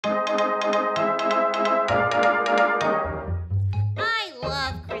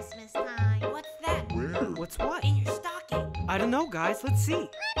I don't know, guys. Let's see.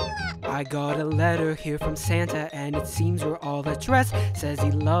 I got a letter here from Santa, and it seems we're all addressed. Says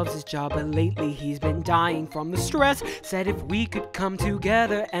he loves his job, but lately he's been dying from the stress. Said if we could come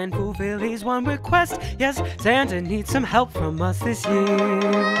together and fulfill his one request. Yes, Santa needs some help from us this year.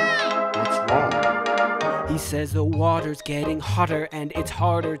 What's wrong? He says the water's getting hotter and it's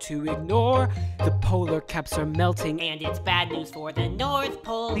harder to ignore. The polar caps are melting and it's bad news for the North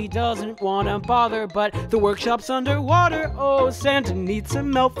Pole. He doesn't wanna bother, but the workshop's underwater. Oh, Santa needs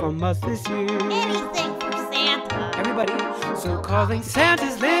some help from us this year. Anything for Santa. Everybody, so calling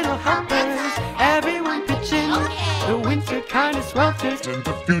Santa's little helpers. Everyone pitch in. Okay. The winter kinda swelters And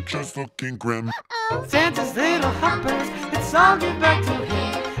the future's looking grim. Santa's little helpers, let's all get back to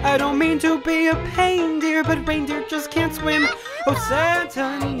him. I don't mean to be a pain, dear, but reindeer just can't swim. Oh,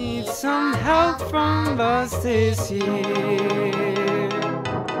 Santa needs some help from us this year.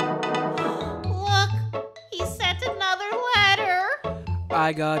 Look, he sent another letter.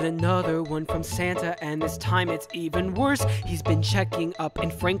 I got another one from Santa, and this time it's even worse. He's been checking up,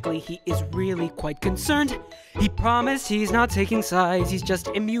 and frankly, he is really quite concerned. He promised he's not taking sides, he's just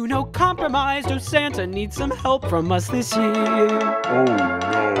immunocompromised. Oh, Santa needs some help from us this year. Oh no.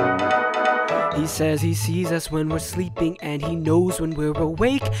 He says he sees us when we're sleeping, and he knows when we're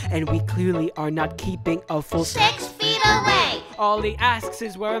awake, and we clearly are not keeping a full 6 feet away. All he asks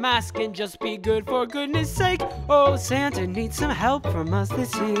is wear a mask and just be good for goodness sake. Oh, Santa needs some help from us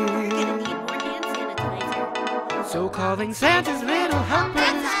this year. Gonna need more hand sanitizer. So calling Santa's little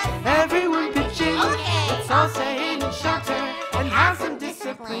helpers, everyone pitching. Okay. Let's all stay in and shelter and have some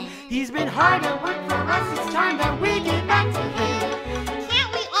discipline. He's been hard at work for us, it's time that we get back to him.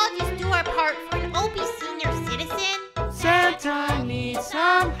 Can't we all just do our part for an OP senior citizen? Santa needs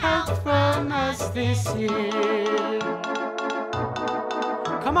some help from us this year.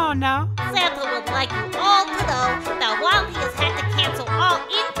 Come on now. Santa would like you all to know that while he has had to cancel all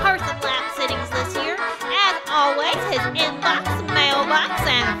in-person lab sittings this year, as always, his inbox, mailbox,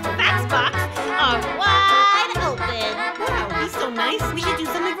 and fax box are wide open. Wow, he's so nice. We should do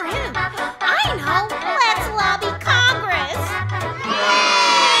something for him. I know. Let's lobby Congress.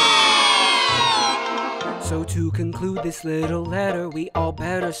 So to conclude this little letter, we all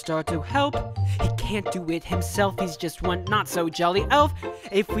better start to help. He can't do it himself, he's just one not-so-jolly elf.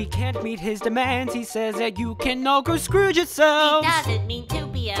 If we can't meet his demands, he says that you can all go Scrooge He yourselves. doesn't mean to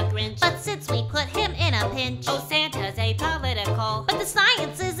be a Grinch, but since we put him in a pinch, Oh, Santa's apolitical. but the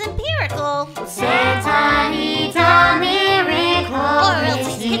science is empirical. Santa needs a miracle. Or else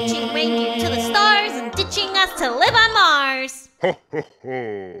he's hitching reindeer to the stars and ditching us to live on Mars. Ho ho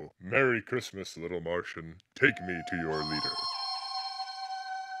ho! Merry Christmas, little Martian. Take me to your leader.